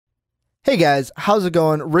Hey guys, how's it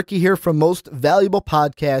going? Ricky here from Most Valuable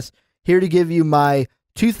Podcast, here to give you my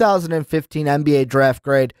 2015 NBA draft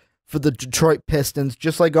grade for the Detroit Pistons.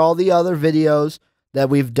 Just like all the other videos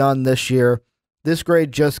that we've done this year, this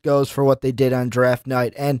grade just goes for what they did on draft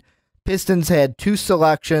night. And Pistons had two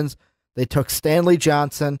selections. They took Stanley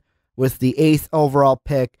Johnson with the 8th overall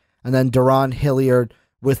pick, and then Deron Hilliard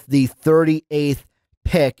with the 38th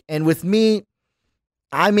pick. And with me,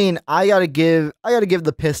 I gotta give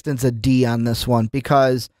the Pistons a D on this one,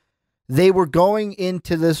 because they were going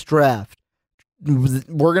into this draft.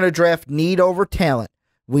 We're gonna draft need over talent.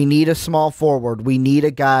 We need a small forward. We need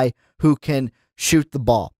a guy who can shoot the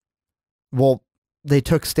ball. Well, they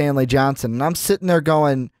took Stanley Johnson, and I'm sitting there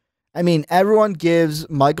going, everyone gives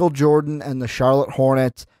Michael Jordan and the Charlotte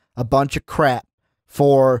Hornets a bunch of crap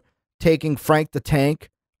for taking Frank the Tank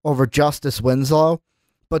over Justice Winslow.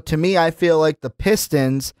 But to me, I feel like the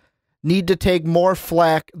Pistons need to take more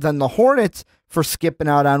flack than the Hornets for skipping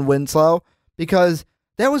out on Winslow, because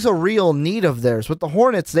that was a real need of theirs. With the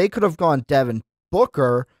Hornets, they could have gone Devin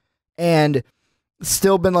Booker and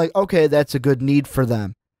still been like, okay, that's a good need for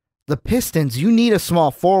them. The Pistons, you need a small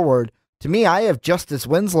forward. To me, I have Justice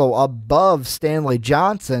Winslow above Stanley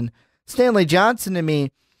Johnson. Stanley Johnson, to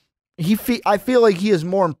me, I feel like he has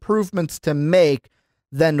more improvements to make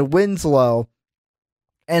than Winslow.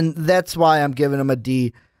 And that's why I'm giving him a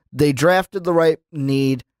D. They drafted the right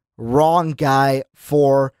need, wrong guy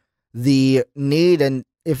for the need. And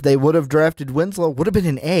if they would have drafted Winslow, it would have been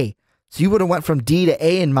an A. So you would have went from D to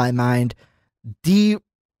A in my mind. D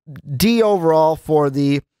overall for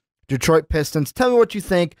the Detroit Pistons. Tell me what you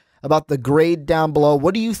think about the grade down below.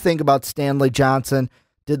 What do you think about Stanley Johnson?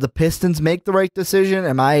 Did the Pistons make the right decision?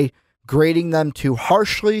 Am I grading them too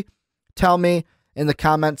harshly? Tell me in the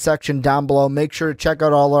comment section down below. Make sure to check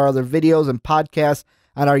out all our other videos and podcasts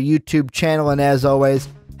on our YouTube channel. And as always,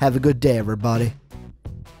 have a good day, everybody.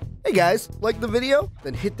 Hey guys, like the video?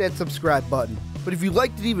 Then hit that subscribe button. But if you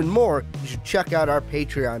liked it even more, you should check out our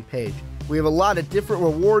Patreon page. We have a lot of different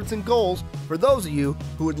rewards and goals for those of you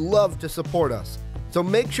who would love to support us. So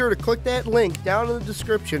make sure to click that link down in the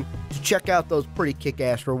description to check out those pretty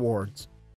kick-ass rewards.